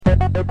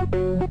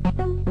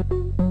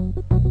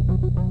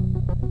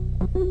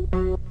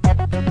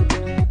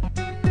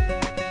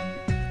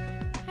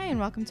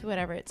welcome to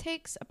Whatever It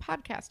Takes, a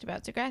podcast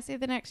about Degrassi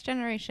The Next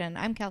Generation.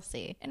 I'm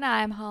Kelsey. And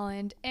I'm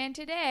Holland. And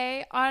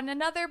today, on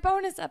another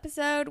bonus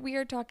episode, we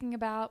are talking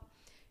about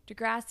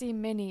Degrassi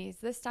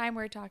Minis. This time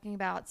we're talking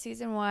about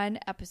Season 1,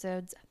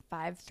 Episodes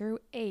 5 through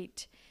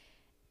 8.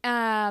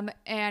 And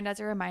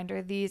as a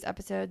reminder, these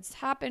episodes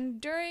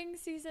happened during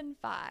Season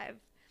 5.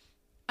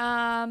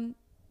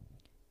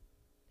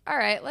 All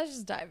right, let's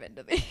just dive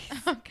into these.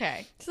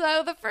 Okay.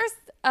 So the first,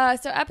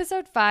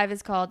 episode 5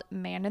 is called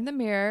Man in the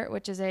Mirror,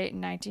 which is a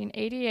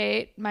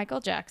 1988 Michael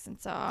Jackson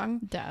song.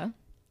 Duh.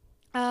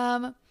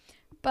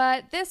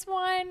 But this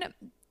one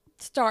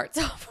starts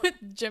off with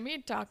Jimmy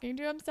talking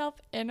to himself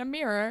in a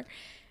mirror.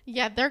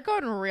 Yeah, they're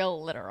going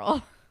real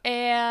literal.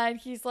 And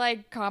he's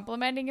like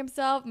complimenting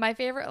himself. My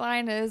favorite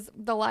line is,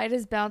 the light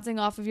is bouncing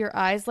off of your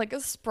eyes like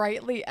a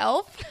sprightly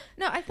elf.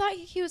 No, I thought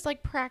he was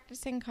like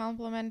practicing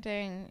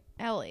complimenting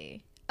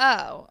Ellie.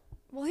 Oh,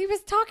 well, he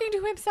was talking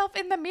to himself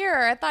in the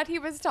mirror. I thought he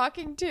was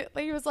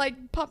he was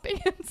like pumping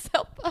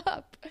himself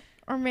up.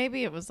 Or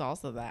maybe it was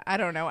also that. I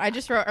don't know. I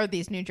just wrote, are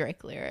these new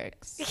Drake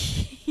lyrics?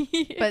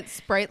 But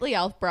Sprightly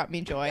Elf brought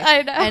me joy.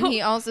 I know. And he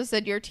also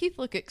said, your teeth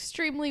look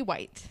extremely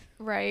white.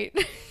 Right.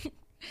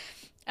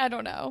 I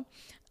don't know.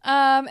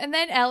 And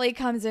then Ellie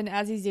comes in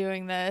as he's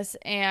doing this,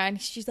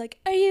 and she's like,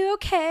 are you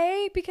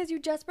okay? Because you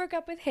just broke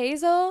up with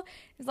Hazel?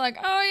 He's like,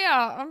 oh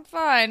yeah, I'm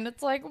fine.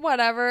 It's like,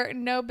 whatever,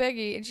 no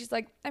biggie. And she's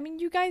like, I mean,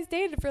 you guys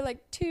dated for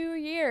like 2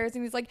 years.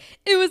 And he's like,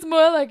 it was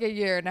more like 1.5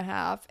 years.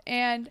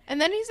 And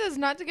then he says,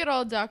 not to get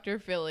all Dr.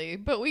 Philly,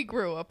 but we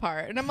grew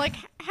apart. And I'm like,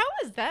 how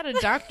is that a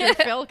Dr.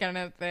 Phil kind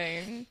of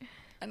thing?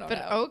 I don't but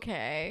know.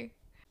 Okay.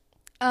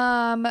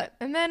 And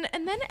then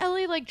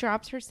Ellie like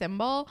drops her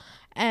symbol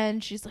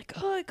and she's like,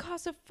 oh, it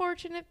costs a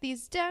fortune if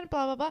these dead,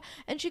 blah blah blah,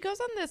 and she goes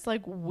on this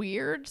like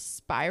weird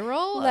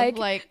spiral of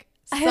like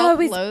I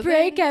always self-loathing.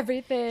 break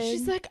everything.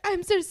 She's like,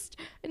 I'm just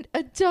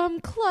a dumb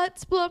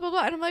klutz, blah blah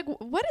blah, and I'm like,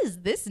 what is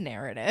this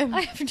narrative?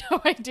 I have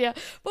no idea.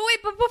 But wait,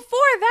 but before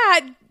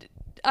that,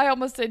 I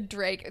almost said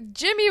Drake.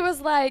 Jimmy was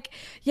like,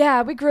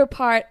 yeah, we grew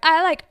apart.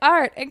 I like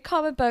art and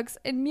comic books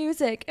and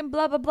music and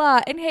blah, blah,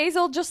 blah. And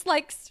Hazel just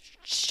likes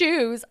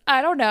shoes.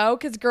 I don't know,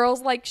 because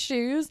girls like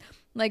shoes.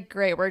 Like,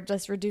 great, we're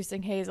just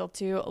reducing Hazel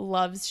to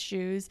loves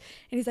shoes.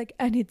 And he's like,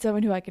 I need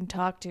someone who I can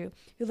talk to,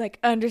 who like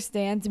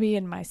understands me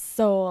and my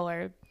soul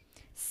or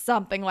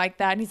something like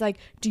that. And he's like,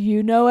 do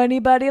you know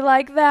anybody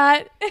like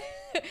that?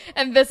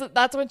 And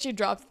that's when she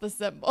drops the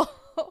symbol.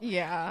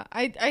 Yeah,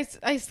 I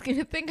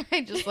think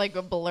I just like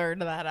blurred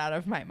that out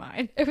of my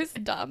mind. It was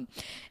dumb.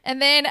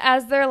 And then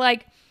as they're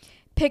like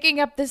picking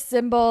up the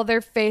symbol,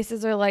 their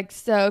faces are like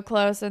so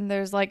close and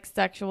there's like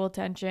sexual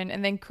tension.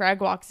 And then Craig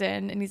walks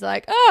in and he's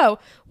like, oh,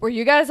 were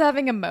you guys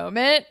having a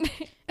moment?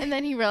 And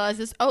then he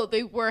realizes, oh,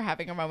 they were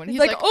having a moment. He's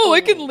like, oh,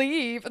 I can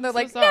leave. And they're so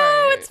like, sorry.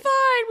 no, it's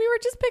fine. We were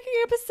just picking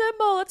up a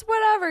symbol. It's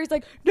whatever. He's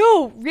like,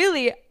 no,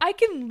 really, I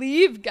can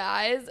leave,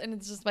 guys. And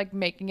it's just like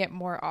making it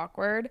more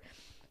awkward.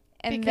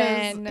 And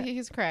because then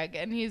he's Craig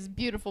and he's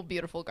beautiful,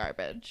 beautiful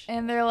garbage.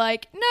 And they're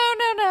like,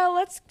 no,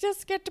 let's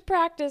just get to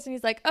practice. And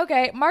he's like,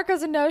 okay,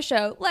 Marco's a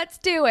no-show. Let's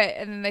do it.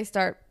 And then they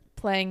start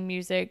playing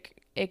music,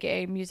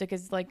 aka music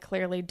is like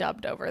clearly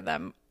dubbed over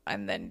them.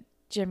 And then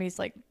Jimmy's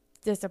like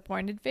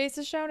disappointed face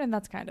is shown, and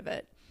that's kind of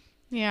it.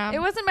 Yeah. It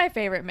wasn't my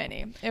favorite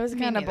mini. It was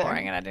Me kind of neither.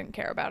 boring and I didn't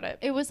care about it.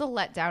 It was a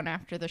letdown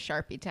after the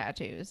Sharpie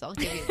tattoos. I'll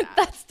give you that.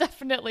 That's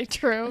definitely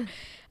true.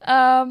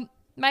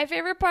 My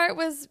favorite part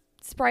was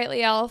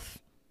Sprightly Elf.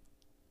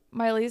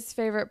 My least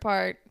favorite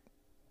part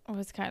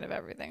was kind of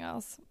everything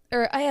else.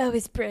 Or I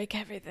always break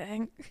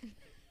everything.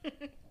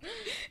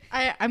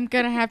 I'm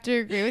going to have to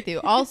agree with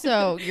you.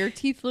 Also, your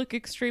teeth look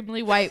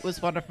extremely white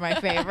was one of my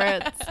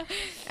favorites.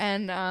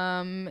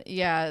 And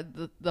yeah,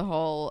 the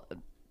whole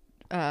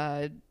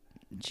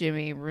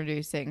Jimmy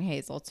reducing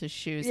Hazel to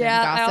shoes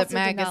Yeah, and I gossip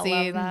also did not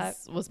love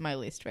magazines was my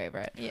least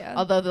favorite. Yeah.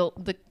 Although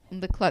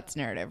the klutz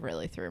narrative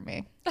really threw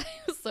me. I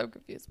was so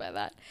confused by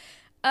that.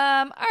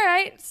 All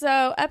right,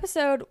 so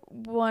episode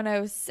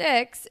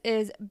 106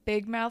 is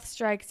Big Mouth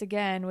Strikes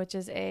Again, which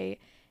is a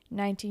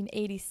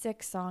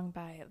 1986 song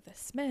by The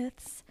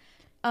Smiths.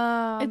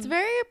 It's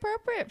very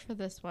appropriate for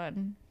this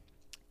one.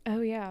 Oh,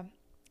 yeah.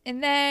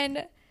 And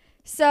then,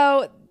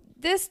 so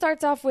this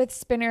starts off with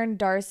Spinner and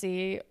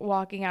Darcy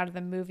walking out of the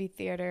movie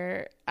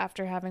theater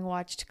after having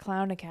watched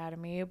Clown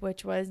Academy,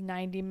 which was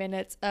 90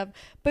 minutes of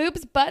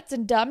boobs, butts,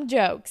 and dumb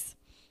jokes.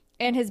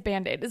 And his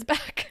Band-Aid is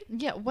back.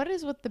 Yeah, what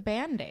is with the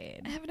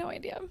Band-Aid? I have no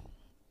idea.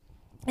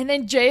 And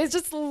then Jay is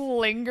just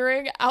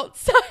lingering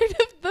outside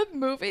of the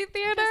movie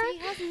theater.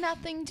 Because he has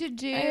nothing to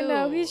do. I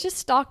know. He's just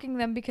stalking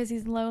them because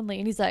he's lonely.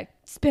 And he's like,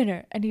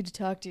 Spinner, I need to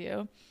talk to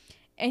you.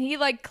 And he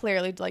like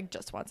clearly like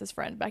just wants his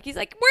friend back. He's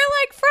like, we're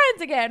like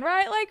friends again,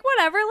 right? Like,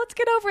 whatever. Let's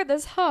get over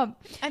this hump.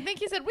 I think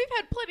he said, we've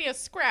had plenty of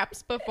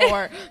scraps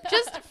before.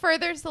 Just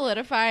further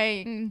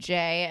solidifying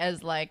Jay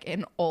as like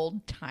an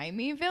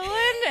old-timey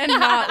villain and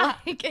not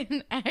like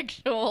an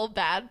actual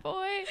bad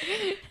boy.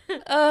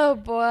 Oh,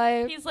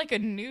 boy. He's like a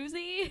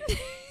newsie.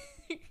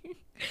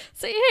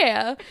 So,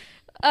 yeah.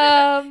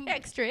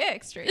 Extra.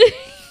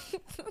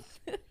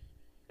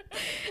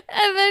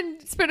 And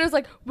then Spinner's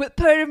like, what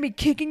part of me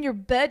kicking your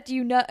butt do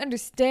you not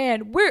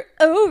understand? We're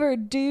over,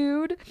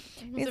 dude.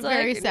 It's a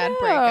very sad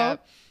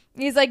breakup.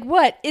 He's like,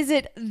 what? Is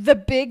it the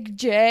big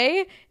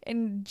J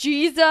and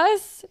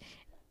Jesus?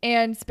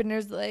 And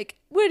Spinner's like,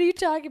 what are you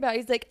talking about?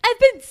 He's like, I've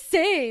been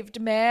saved,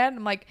 man.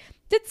 I'm like,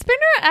 did Spinner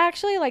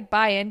actually like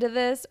buy into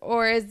this?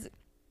 Or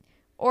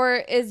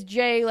is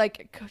Jay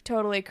like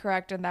totally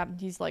correct in that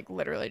he's like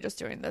literally just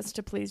doing this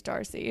to please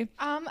Darcy?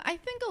 I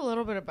think a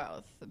little bit of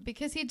both,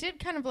 because he did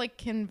kind of like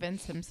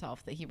convince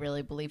himself that he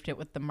really believed it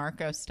with the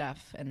Marco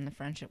stuff and the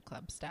Friendship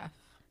Club stuff.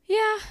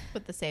 Yeah.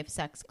 With the Safe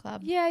Sex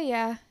Club.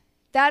 Yeah.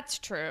 That's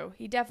true.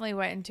 He definitely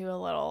went into a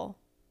little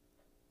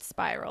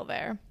spiral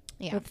there.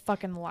 Yeah. With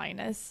fucking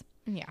Linus.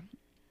 Yeah.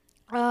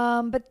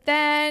 But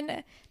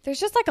then there's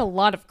just like a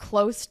lot of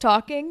close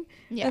talking.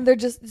 Yeah. And they're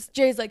just,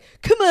 Jay's like,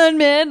 come on,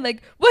 man.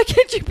 Like, why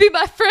can't you be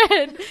my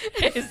friend?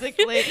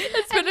 Basically.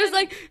 And Spinner's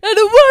like, I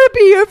don't want to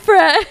be your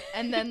friend.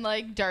 And then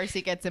like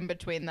Darcy gets in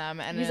between them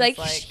and he's is like,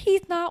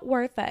 he's not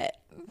worth it.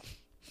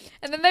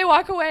 And then they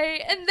walk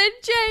away. And then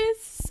Jay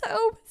is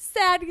so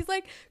sad. He's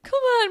like,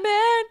 come on,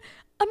 man.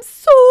 I'm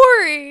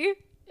sorry.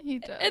 He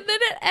does. And then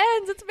it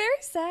ends. It's very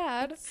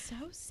sad. It's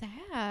so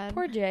sad.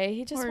 Poor Jay.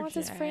 He just Poor wants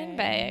his Jay. friend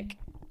back.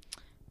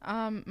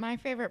 My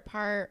favorite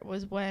part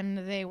was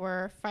when they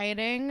were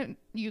fighting.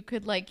 You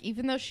could like,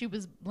 even though she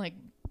was like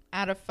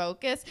out of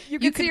focus, You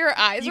could see her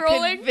eyes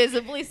rolling. You could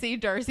visibly see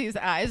Darcy's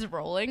eyes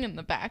rolling in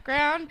the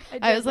background. I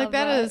I did was like, love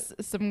that that. is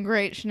some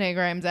great Sinead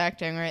Grimes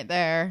acting right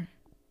there.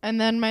 And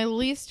then my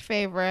least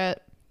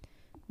favorite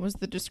was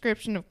the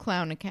description of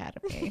Clown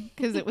Academy,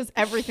 because it was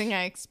everything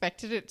I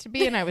expected it to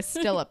be, and I was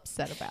still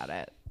upset about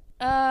it.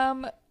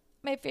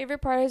 My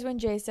favorite part is when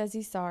Jay says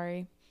he's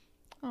sorry.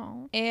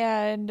 Oh,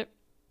 And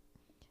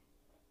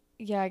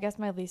yeah, I guess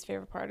my least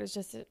favorite part is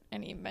just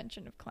any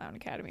mention of Clown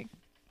Academy,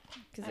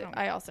 because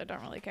I also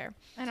don't really care.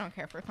 I don't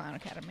care for Clown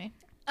Academy.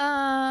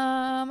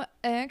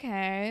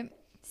 Okay.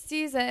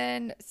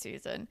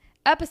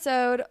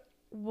 Episode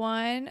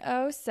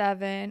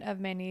 107 of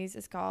Minis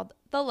is called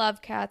The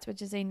Love Cats,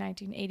 which is a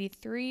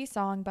 1983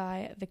 song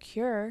by The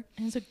Cure.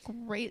 It's a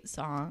great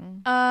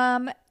song.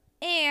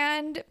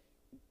 And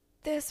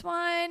this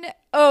one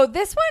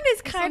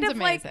is kind of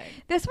like, amazing.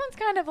 this one's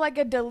kind of like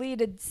a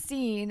deleted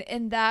scene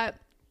in that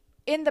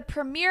in the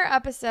premiere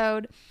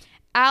episode,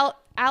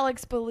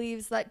 Alex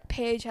believes that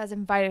Paige has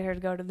invited her to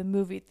go to the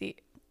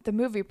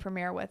movie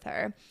premiere with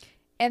her.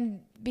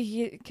 And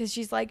because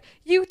she's like,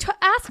 you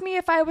asked me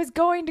if I was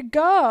going to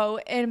go.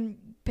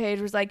 And Paige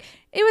was like,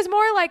 it was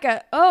more like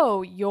a,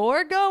 oh,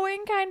 you're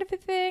going kind of a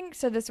thing.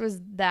 So this was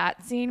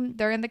that scene.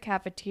 They're in the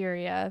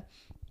cafeteria.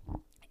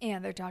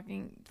 And they're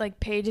talking,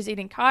 like, Paige is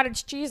eating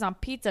cottage cheese on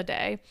pizza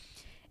day.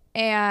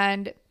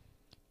 And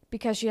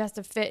because she has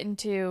to fit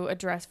into a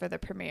dress for the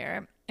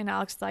premiere. And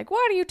Alex is like,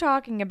 what are you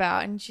talking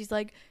about? And she's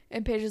like,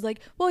 and Paige is like,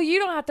 well, you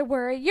don't have to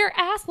worry. Your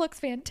ass looks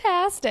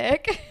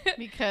fantastic.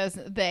 Because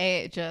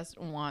they just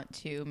want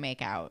to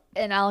make out.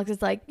 And Alex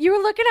is like, you were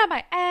looking at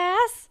my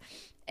ass.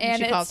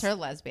 And she calls her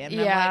lesbian.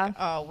 And yeah. I'm like,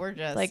 oh, we're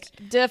just like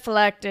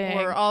deflecting.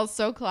 We're all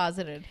so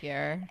closeted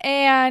here.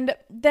 And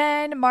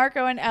then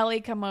Marco and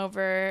Ellie come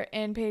over,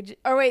 and Paige.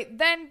 Or wait,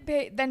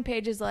 then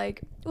Paige is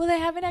like, "Well, they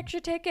have an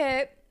extra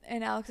ticket."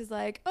 And Alex is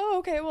like, "Oh,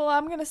 okay. Well,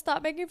 I'm gonna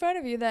stop making fun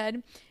of you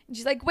then." And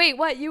she's like, "Wait,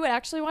 what? You would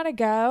actually want to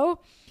go?"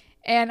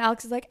 And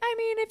Alex is like, "I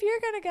mean, if you're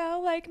gonna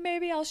go, like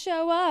maybe I'll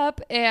show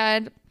up."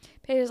 And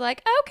Paige is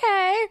like,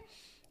 "Okay."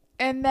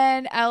 And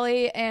then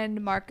Ellie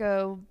and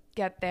Marco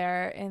get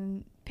there,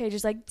 and Paige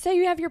is like, so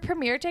you have your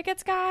premiere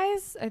tickets,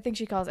 guys? I think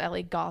she calls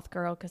Ellie Goth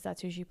Girl because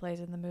that's who she plays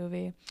in the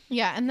movie.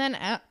 Yeah, and then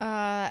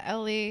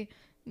Ellie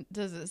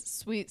does a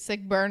sweet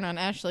sick burn on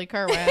Ashley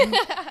Kerwin.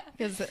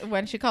 Because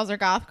when she calls her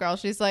Goth Girl,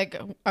 she's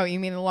like, oh, you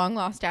mean the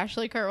long-lost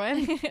Ashley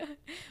Kerwin?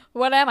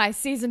 What am I,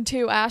 season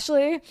 2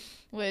 Ashley?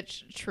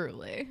 Which,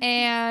 truly.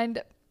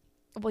 And,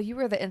 well, you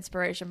were the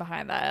inspiration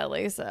behind that,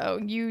 Ellie, so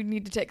you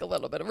need to take a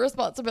little bit of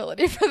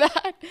responsibility for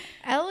that.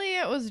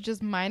 Elliot was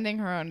just minding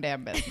her own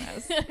damn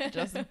business.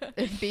 Just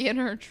being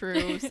her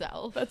true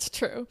self. That's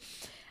true.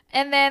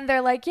 And then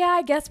they're like, yeah,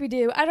 I guess we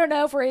do. I don't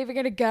know if we're even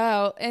going to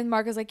go. And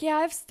Marco's like, yeah,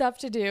 I have stuff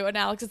to do. And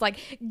Alex is like,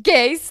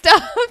 gay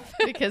stuff.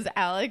 Because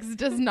Alex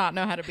does not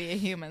know how to be a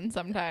human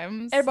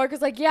sometimes. And Marco's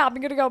like, yeah, I'm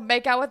going to go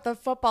make out with the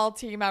football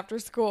team after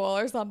school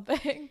or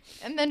something.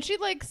 And then she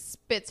like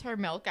spits her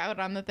milk out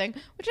on the thing,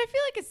 which I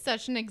feel like is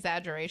such an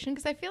exaggeration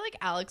because I feel like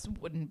Alex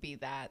wouldn't be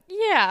that.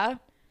 Yeah.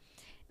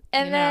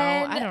 And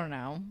then I don't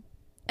know.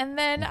 And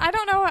then I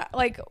don't know,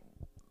 like,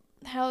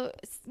 how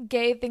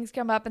gay things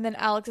come up, and then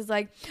Alex is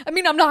like, I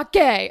mean, I'm not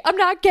gay,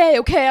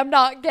 okay, I'm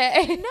not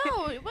gay.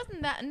 No, it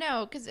wasn't that.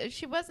 No, because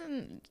she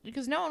wasn't,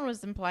 because no one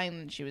was implying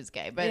that she was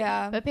gay, but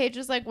yeah. Paige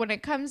was like, when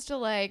it comes to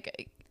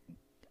like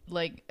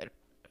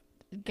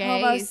gay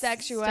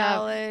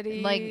homosexuality.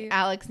 stuff. Like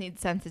Alex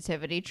needs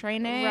sensitivity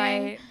training,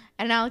 Right.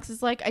 And Alex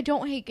is like, I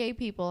don't hate gay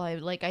people.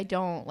 I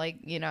don't like,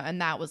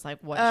 and that was like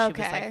what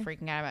she was like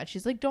freaking out about.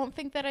 She's like, don't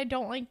think that I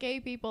don't like gay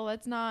people.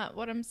 That's not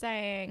what I'm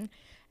saying.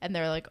 And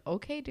they're like,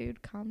 okay,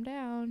 dude, calm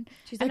down.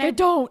 She's like, I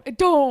don't.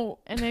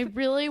 And I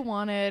really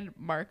wanted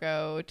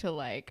Marco to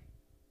like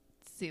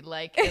see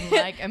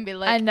and be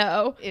like, I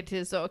know. it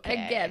is okay.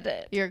 I get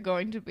it. You're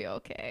going to be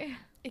okay.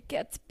 It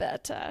gets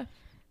better.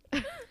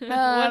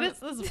 What is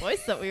this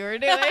voice that we were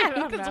doing?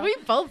 Because know. we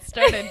both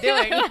started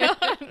doing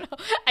it.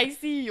 I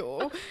see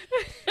you.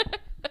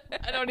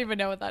 I don't even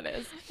know what that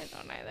is. I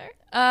don't either.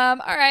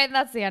 All right, and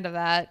that's the end of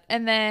that.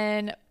 And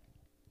then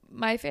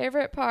my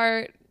favorite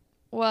part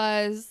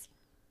was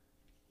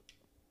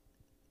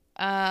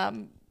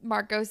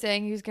Marco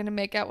saying he was going to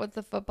make out with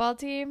the football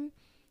team.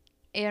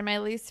 And my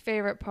least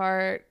favorite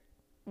part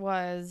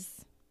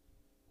was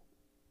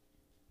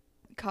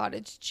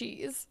cottage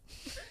cheese.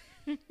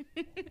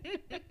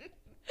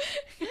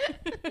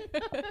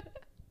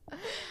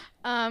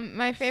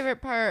 My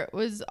favorite part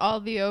was all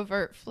the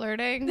overt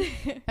flirting,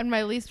 and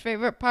my least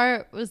favorite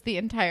part was the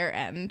entire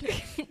end.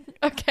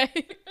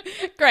 Okay,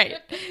 great.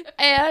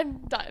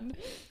 And done.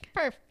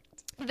 Perfect.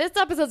 This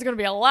episode's going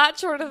to be a lot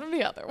shorter than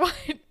the other one.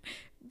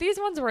 These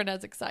ones weren't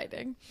as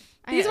exciting.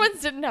 These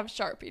ones didn't have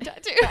Sharpie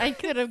tattoos. I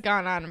could have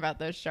gone on about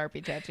those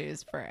Sharpie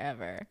tattoos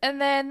forever. And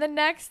then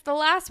the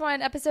last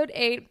one, episode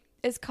 8,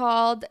 is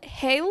called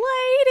Hey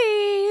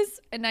Ladies,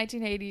 a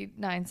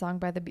 1989 song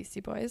by the Beastie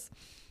Boys.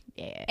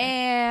 Yeah.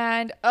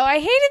 And, I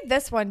hated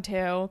this one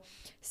too.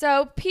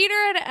 So Peter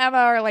and Emma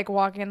are like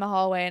walking in the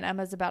hallway and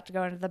Emma's about to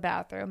go into the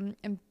bathroom.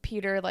 And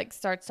Peter like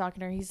starts talking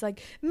to her. He's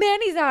like,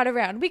 Manny's not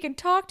around. We can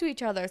talk to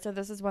each other. So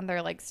this is when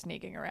they're like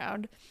sneaking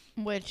around.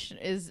 Which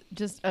is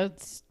just a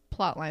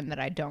plot line that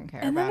I don't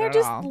care And about then at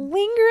they're just all.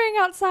 lingering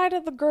outside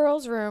of the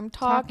girls' room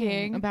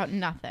talking about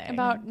nothing.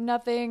 About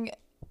nothing.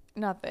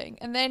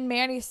 And then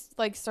Manny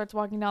like starts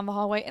walking down the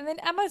hallway. And then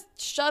Emma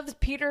shoves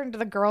Peter into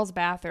the girls'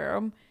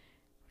 bathroom.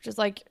 Which is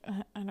like,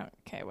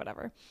 okay,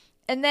 whatever.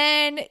 And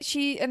then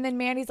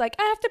Manny's like,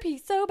 I have to pee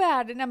so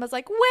bad. And Emma's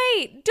like,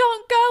 wait,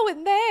 don't go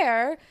in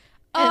there.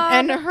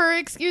 And her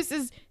excuse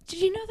is,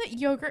 did you know that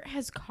yogurt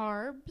has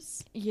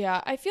carbs?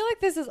 Yeah, I feel like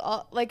this is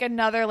all, like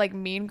another like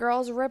Mean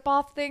Girls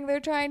ripoff thing they're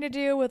trying to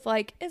do with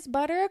like, is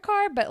butter a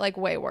carb? But like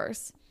way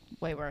worse.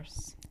 Way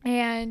worse.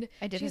 And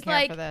I didn't she's care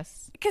like, for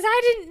this. Because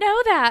I didn't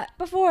know that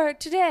before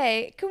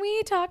today. Can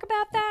we talk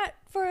about that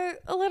for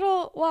a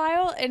little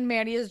while? And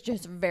Manny is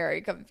just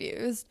very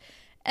confused.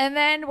 And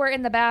then we're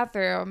in the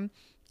bathroom,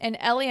 and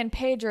Ellie and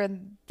Paige are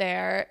in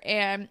there,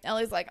 and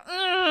Ellie's like,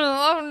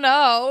 oh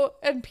no.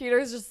 And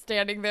Peter's just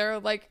standing there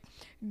like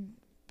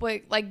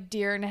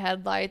deer in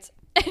headlights.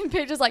 And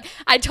Paige is like,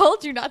 I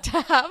told you not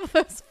to have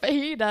those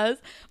fajitas.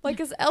 Like,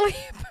 is Ellie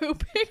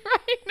pooping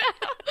right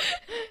now?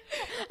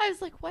 I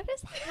was like, what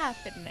is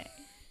happening?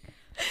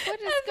 What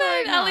is And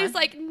going then on? Ellie's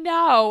like,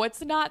 no,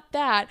 it's not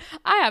that.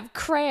 I have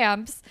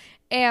cramps.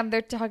 And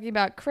they're talking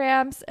about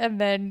cramps,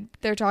 and then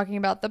they're talking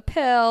about the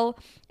pill.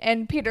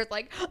 And Peter's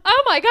like,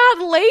 oh my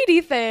God,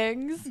 lady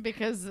things.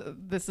 Because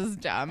this is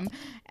dumb.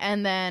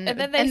 And then see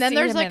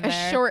there's him like in a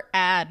there. short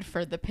ad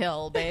for the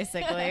pill,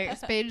 basically.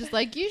 Paige is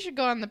like, you should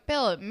go on the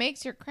pill. It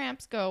makes your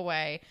cramps go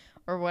away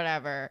or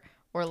whatever.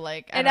 Or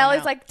like, And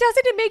Ellie's like,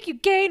 doesn't it make you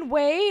gain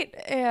weight?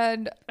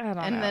 And I don't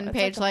know. and then It's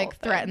Paige the whole like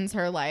thing. threatens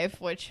her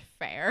life, which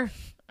fair.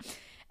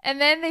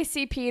 And then they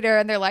see Peter,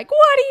 and they're like,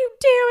 what are you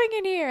doing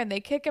in here? And they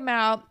kick him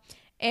out,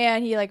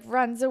 and he like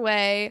runs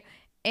away.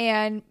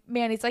 And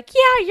Manny's like,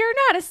 yeah, you're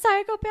not a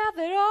psychopath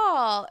at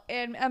all.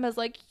 And Emma's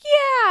like,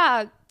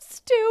 yeah,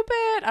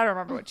 stupid. I don't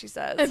remember what she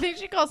says. I think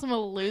she calls him a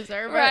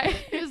loser, but Right.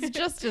 it was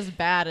just as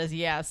bad as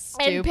yes,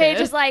 stupid. And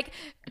Paige is like,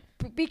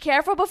 be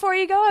careful before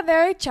you go in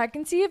there. Check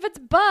and see if it's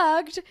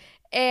bugged.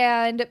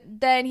 And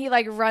then he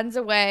like runs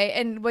away.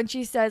 And when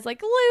she says like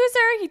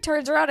loser, he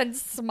turns around and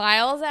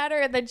smiles at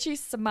her. And then she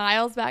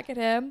smiles back at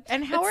him.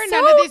 And how It's are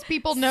none so of these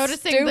people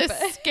noticing stupid.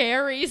 this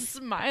scary,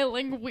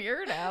 smiling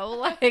weirdo,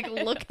 like,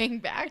 looking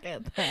back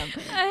at them?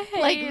 I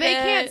hate Like, they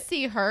can't it.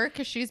 see her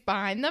because she's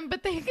behind them,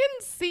 but they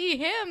can see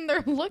him.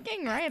 They're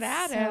looking right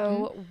at him.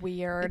 So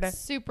weird. It's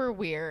super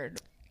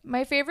weird.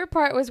 My favorite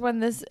part was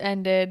when this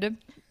ended.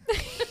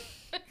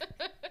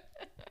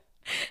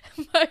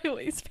 My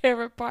least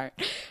favorite part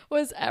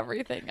was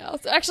everything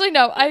else. Actually,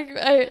 no.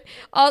 My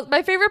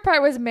favorite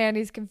part was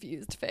Manny's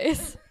confused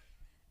face.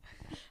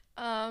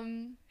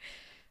 My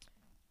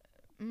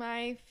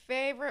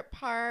favorite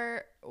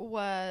part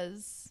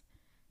was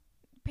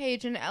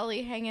Paige and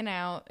Ellie hanging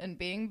out and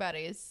being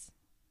buddies.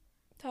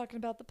 Talking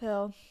about the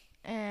pill.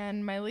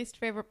 And my least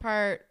favorite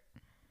part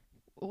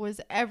was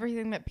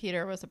everything that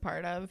Peter was a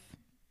part of.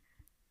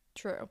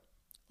 True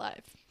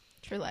life.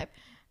 True life.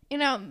 You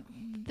know,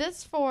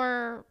 these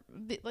 4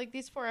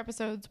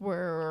 episodes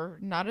were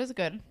not as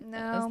good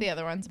as the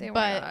other ones, They were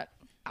but not.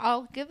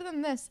 I'll give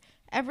them this.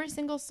 Every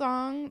single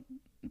song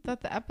that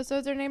the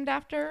episodes are named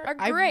after, Are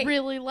great. I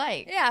really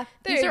like. Yeah,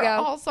 there These you are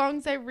go. all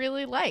songs I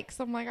really like.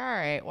 So I'm like, all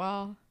right,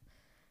 well,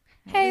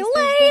 Hey, least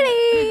there's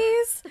that.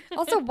 ladies.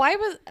 Also, why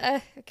was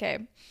okay?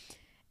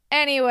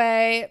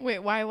 Anyway, Wait,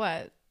 why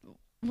what?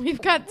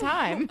 We've got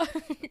time.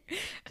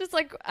 just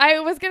like I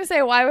was gonna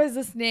say, why was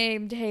this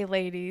named Hey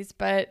Ladies?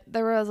 But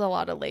there was a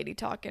lot of lady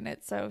talk in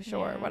it, so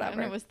sure, Yeah,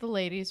 whatever. And it was the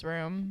ladies'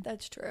 room.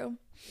 That's true.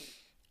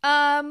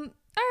 All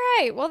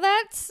right. Well,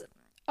 that's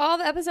all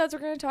the episodes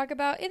we're going to talk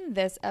about in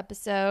this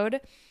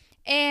episode.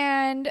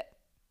 And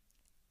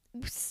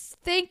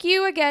thank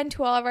you again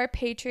to all of our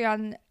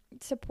Patreon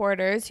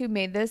supporters who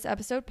made this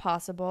episode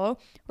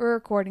possible. We're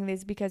recording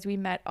these because we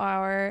met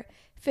our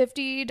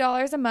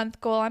 $50 a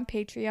month goal on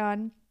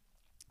Patreon.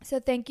 So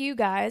thank you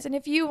guys. And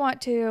if you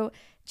want to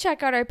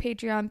check out our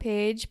Patreon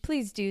page,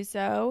 please do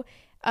so.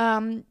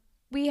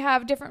 We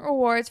have different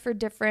rewards for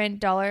different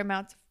dollar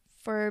amounts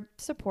for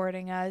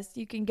supporting us.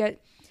 You can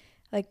get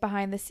like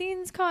behind the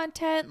scenes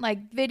content,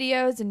 like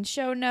videos and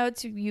show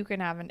notes. You can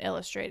have an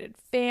illustrated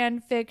fan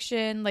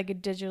fiction, like a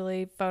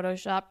digitally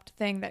photoshopped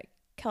thing that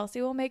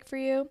Kelsey will make for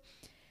you.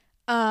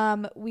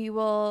 We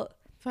will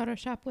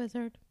Photoshop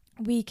wizard.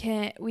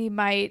 we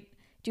might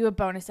do a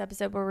bonus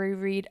episode where we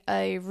read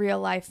a real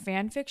life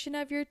fan fiction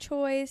of your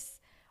choice,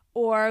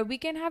 or we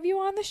can have you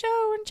on the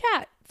show and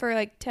chat for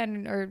like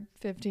 10 or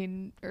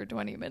 15 or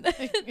 20 minutes.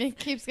 It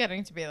keeps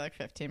getting to be like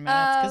 15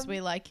 minutes because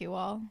we like you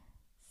all.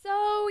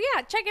 So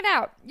yeah, check it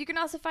out. You can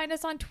also find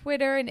us on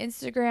Twitter and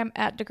Instagram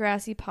at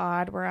Degrassi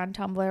Pod. We're on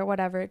Tumblr,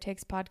 whatever it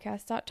takes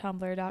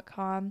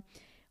podcast.tumblr.com,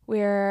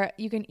 where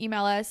you can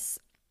email us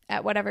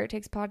at whatever it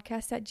takes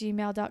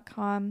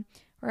podcast@gmail.com.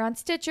 We're on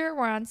Stitcher,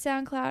 we're on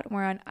SoundCloud,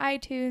 we're on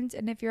iTunes,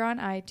 and if you're on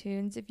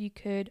iTunes, if you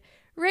could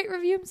rate,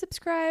 review, and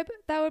subscribe,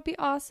 that would be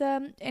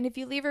awesome. And if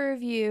you leave a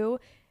review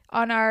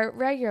on our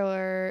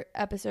regular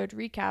episode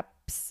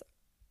recaps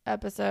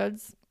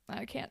episodes,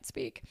 I can't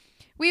speak,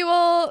 we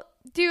will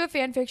do a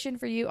fan fiction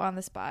for you on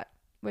the spot,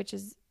 which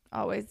is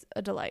always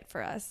a delight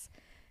for us.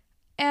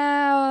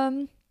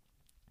 And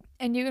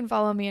you can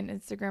follow me on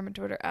Instagram and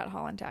Twitter at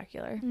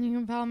Hollandtacular. You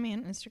can follow me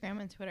on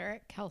Instagram and Twitter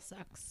at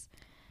Kelsucks.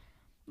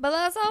 But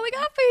that's all we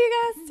got for you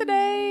guys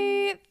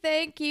today.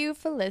 Thank you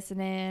for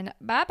listening.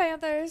 Bye,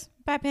 Panthers.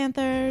 Bye,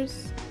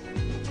 Panthers.